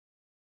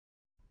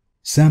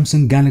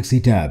Samsung Galaxy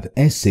Tab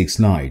S6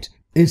 Lite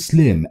is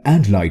slim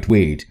and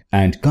lightweight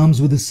and comes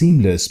with a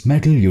seamless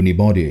metal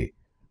unibody.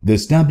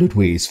 This tablet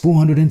weighs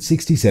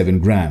 467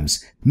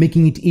 grams,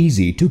 making it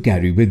easy to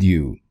carry with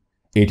you.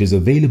 It is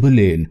available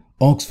in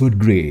Oxford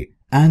Grey,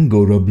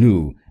 Angora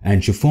Blue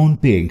and Chiffon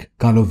Pink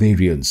color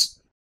variants.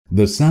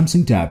 The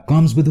Samsung Tab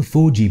comes with a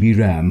 4GB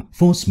RAM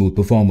for smooth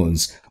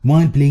performance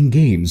while playing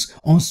games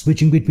or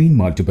switching between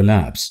multiple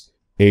apps.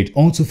 It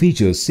also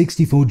features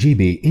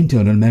 64GB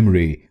internal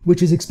memory,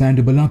 which is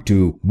expandable up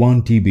to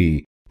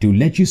 1TB to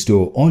let you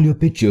store all your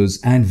pictures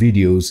and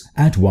videos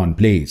at one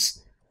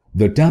place.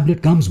 The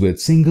tablet comes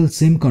with single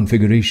SIM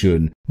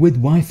configuration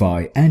with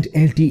Wi-Fi and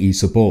LTE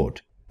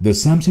support. The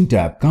Samsung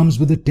Tab comes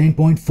with a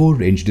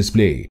 10.4-inch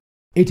display.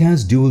 It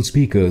has dual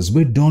speakers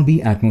with Dolby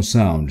Atmos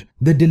sound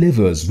that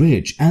delivers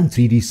rich and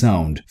 3D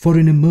sound for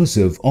an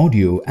immersive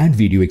audio and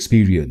video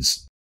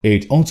experience.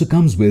 It also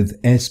comes with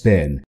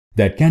S-Pen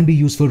that can be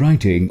used for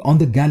writing on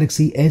the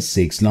Galaxy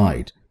S6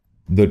 Lite.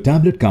 The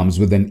tablet comes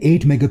with an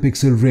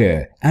 8-megapixel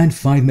rear and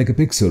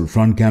 5-megapixel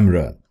front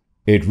camera.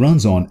 It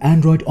runs on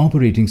Android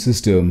operating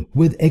system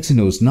with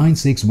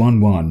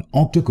Exynos9611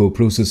 Octa Core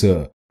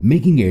processor,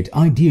 making it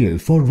ideal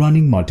for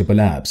running multiple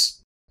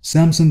apps.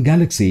 Samsung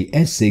Galaxy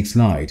S6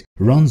 Lite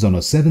runs on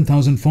a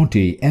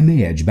 7040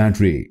 mAh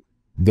battery.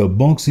 The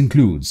box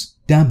includes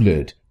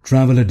tablet,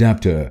 travel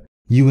adapter,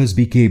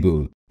 USB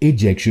cable,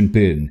 ejection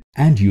pin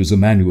and user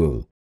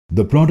manual.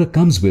 The product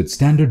comes with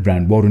standard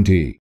brand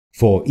warranty.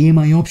 For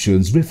EMI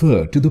options,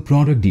 refer to the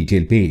product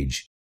detail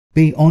page.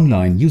 Pay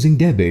online using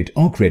debit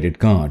or credit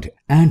card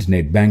and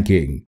net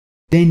banking.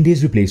 10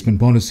 days replacement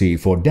policy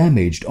for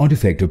damaged or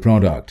defective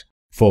product.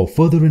 For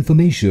further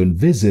information,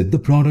 visit the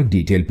product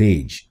detail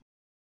page.